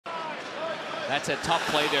That's a tough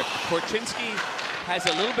play there. Korchinski has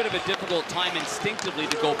a little bit of a difficult time instinctively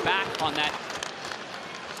to go back on that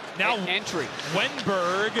entry.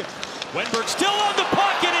 Wennberg still on the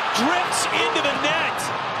puck, and it drifts into the net.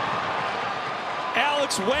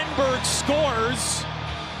 Alex Wennberg scores,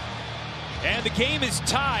 and the game is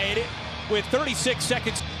tied with 36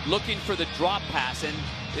 seconds. Looking for the drop pass, and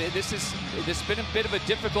this has been a bit of a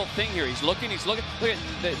difficult thing here. He's looking. Look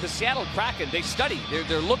at the Seattle Kraken. They study.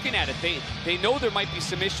 They're looking at it. They know there might be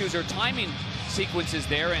some issues or timing sequences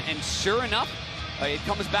there, and sure enough, it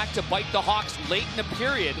comes back to bite the Hawks late in the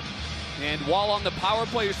period. And while on the power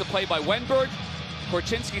play, here's the play by Wennberg.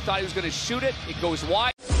 Korchinski thought he was going to shoot it. It goes wide.